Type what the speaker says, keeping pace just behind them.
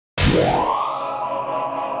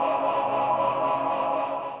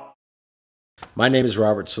My name is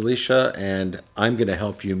Robert Celecia, and I'm going to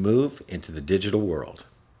help you move into the digital world.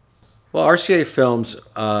 Well, RCA Films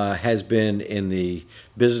has been in the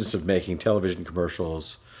business of making television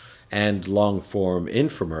commercials and long-form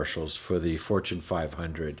infomercials for the Fortune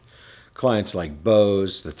 500. Clients like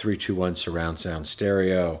Bose, the 321 surround sound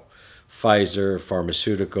stereo, Pfizer,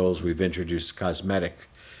 pharmaceuticals. We've introduced cosmetic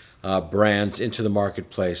brands into the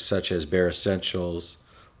marketplace, such as Bare Essentials.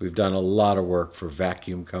 We've done a lot of work for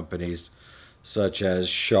vacuum companies, such as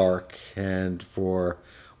Shark, and for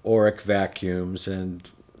Auric vacuums, and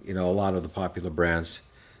a lot of the popular brands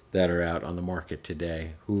that are out on the market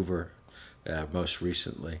today. Hoover, most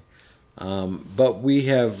recently. But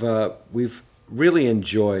we've really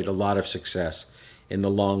enjoyed a lot of success in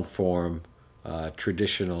the long form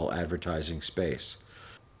traditional advertising space.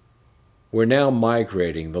 We're now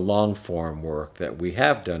migrating the long form work that we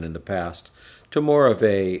have done in the past to more of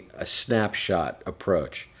a snapshot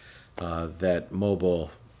approach that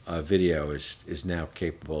mobile video is now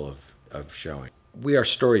capable of showing. We are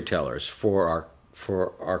storytellers for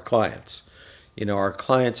our clients. Our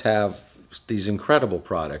clients have these incredible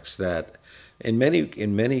products that in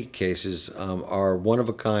many cases are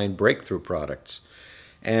one-of-a-kind breakthrough products.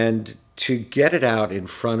 And to get it out in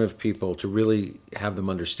front of people, to really have them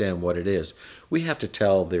understand what it is, we have to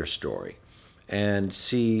tell their story and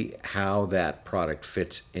see how that product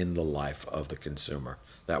fits in the life of the consumer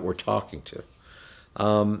that we're talking to.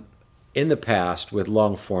 In the past, with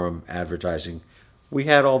long-form advertising, we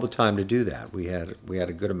had all the time to do that. We had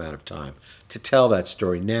a good amount of time to tell that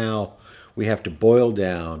story. Now we have to boil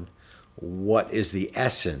down what is the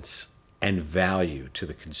essence and value to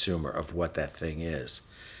the consumer of what that thing is,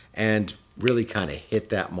 and really kind of hit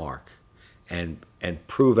that mark and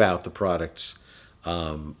prove out the product's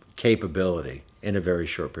capability in a very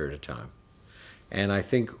short period of time. And I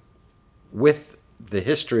think with the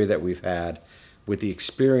history that we've had, with the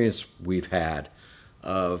experience we've had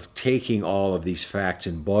of taking all of these facts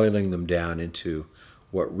and boiling them down into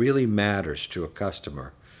what really matters to a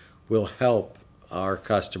customer, will help our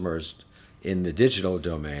customers in the digital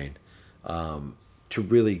domain to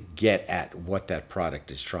really get at what that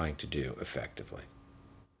product is trying to do effectively.